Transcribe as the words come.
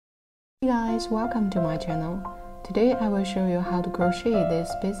Hey guys, welcome to my channel. Today I will show you how to crochet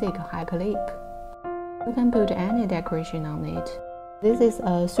this basic hair clip. You can put any decoration on it. This is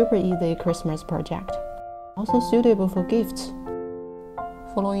a super easy Christmas project, also suitable for gifts.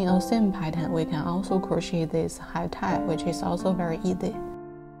 Following a same pattern, we can also crochet this hair tie, which is also very easy.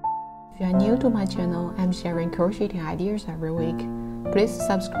 If you are new to my channel, I'm sharing crocheting ideas every week. Please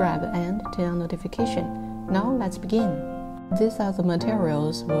subscribe and turn on notification. Now let's begin. These are the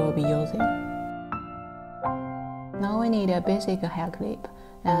materials we will be using. Now we need a basic hair clip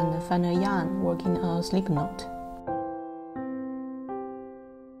and find a yarn working a slip knot.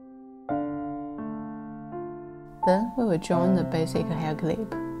 Then we will join the basic hair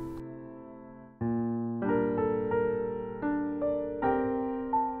clip.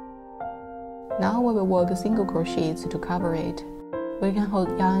 Now we will work single crochets to cover it. We can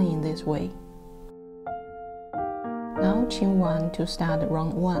hold yarn in this way. Now chain 1 to start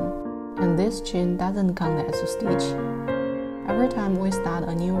round 1, and this chain doesn't count as a stitch. Every time we start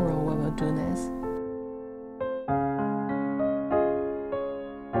a new row, we will do this.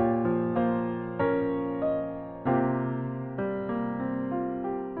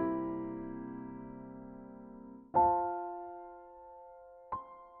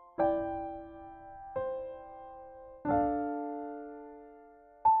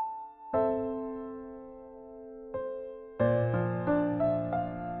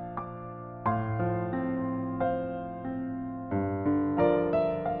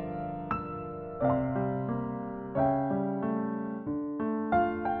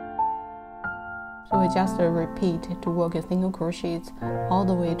 So we just repeat to work single crochets all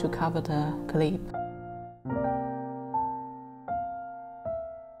the way to cover the clip.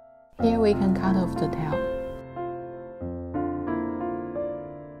 Here we can cut off the tail.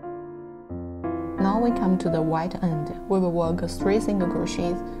 Now we come to the white end. We will work 3 single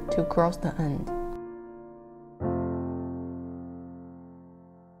crochets to cross the end.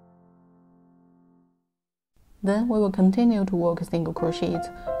 Then we will continue to work single crochets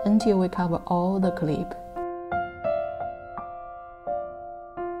until we cover all the clip.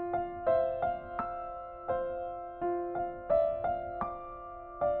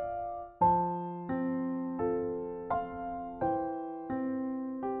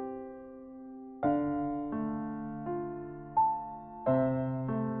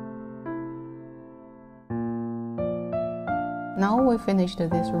 Now we finished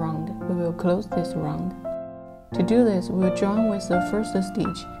this round, we will close this round. To do this, we will join with the first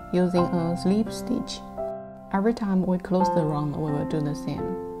stitch using a slip stitch. Every time we close the round, we will do the same.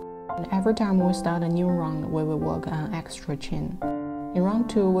 And every time we start a new round, we will work an extra chain. In round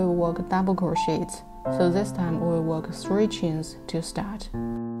 2, we will work double crochets, so this time we will work 3 chains to start.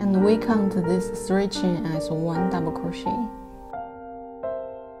 And we count these 3 chains as 1 double crochet.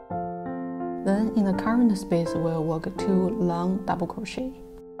 Then in the current space, we will work 2 long double crochet.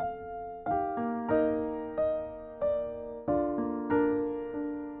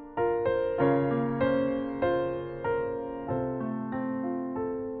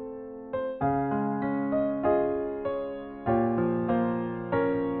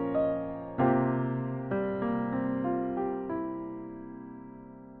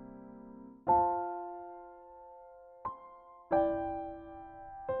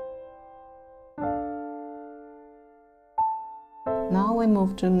 Now we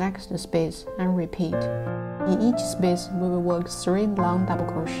move to the next space and repeat. In each space, we will work 3 long double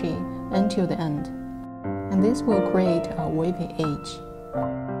crochet until the end, and this will create a wavy edge.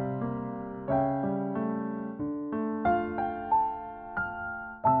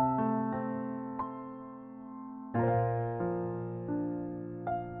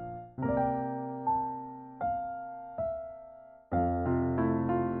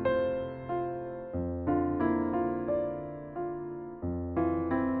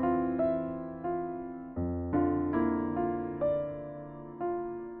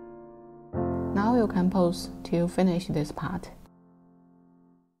 Now you can pause to finish this part.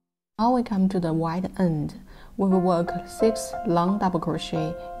 Now we come to the white end. We will work 6 long double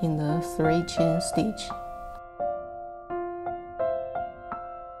crochet in the 3 chain stitch.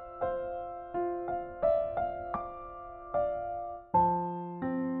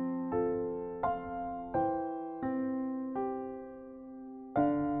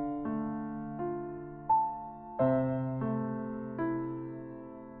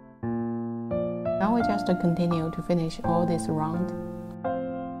 Now we just continue to finish all this round.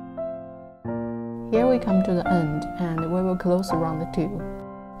 Here we come to the end and we will close round 2.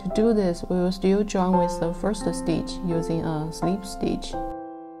 To do this, we will still join with the first stitch using a slip stitch.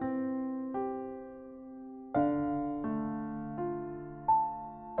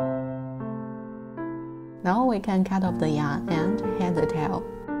 Now we can cut off the yarn and head the tail.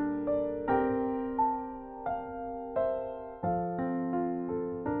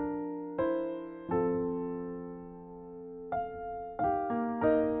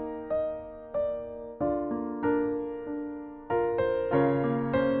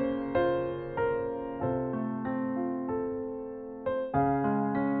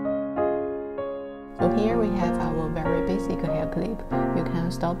 So here we have our very basic hair clip. You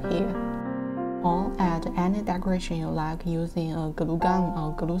can stop here, or add any decoration you like using a glue gun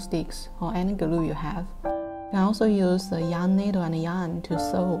or glue sticks or any glue you have. You can also use the yarn needle and yarn to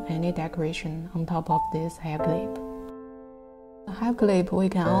sew any decoration on top of this hair clip. The hair clip we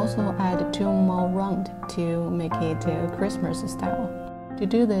can also add 2 more rounds to make it Christmas style. To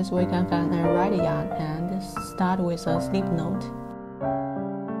do this, we can find a red yarn and start with a slip knot.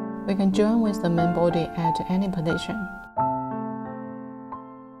 We can join with the main body at any position.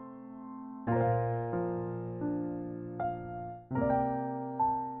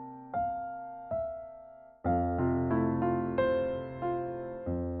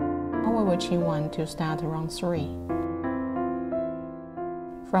 Now we will chain 1 to start round 3.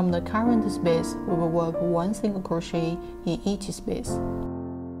 From the current space, we will work 1 single crochet in each space.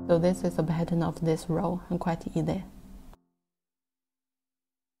 So this is the pattern of this row and quite easy.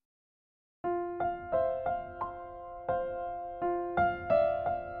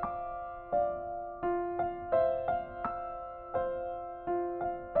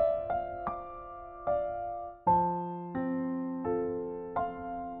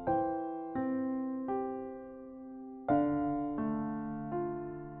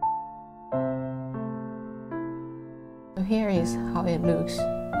 So here is how it looks.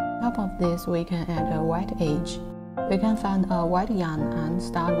 On top of this, we can add a white edge. We can find a white yarn and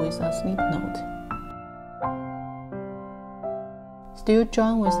start with a slip knot. Still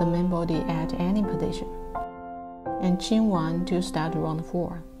join with the main body at any position. And chain 1 to start round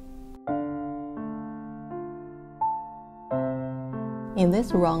 4. In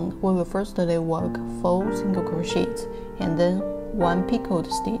this round, we will firstly work 4 single crochets and then 1 picot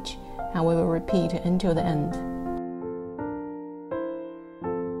stitch, and we will repeat until the end.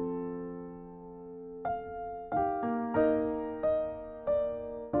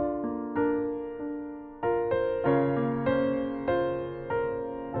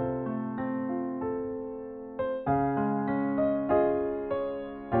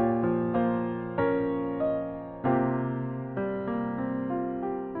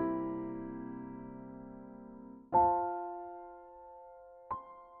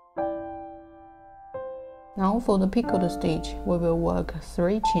 Now for the picot stitch, we will work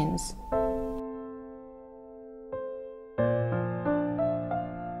 3 chains.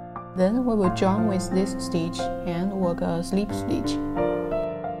 Then we will join with this stitch and work a slip stitch.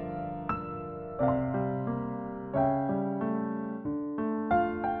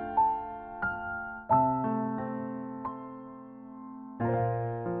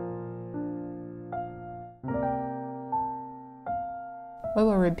 We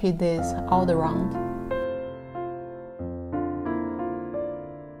will repeat this all around.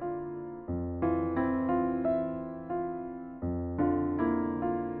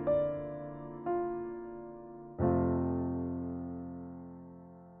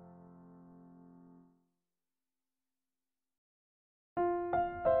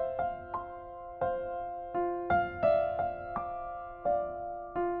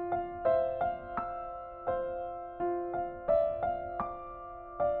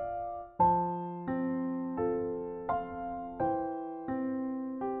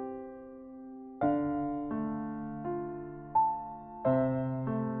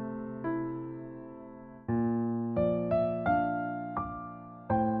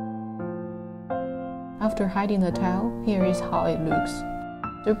 After hiding the tail, here is how it looks.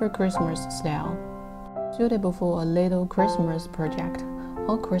 Super Christmas style. Suitable for a little Christmas project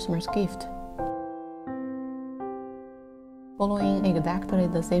or Christmas gift. Following exactly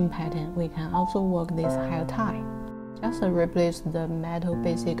the same pattern, we can also work this hair tie. Just replace the metal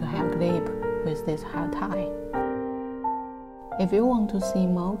basic hair clip with this hair tie. If you want to see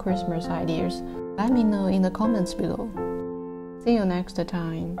more Christmas ideas, let me know in the comments below. See you next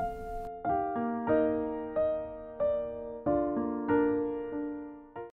time.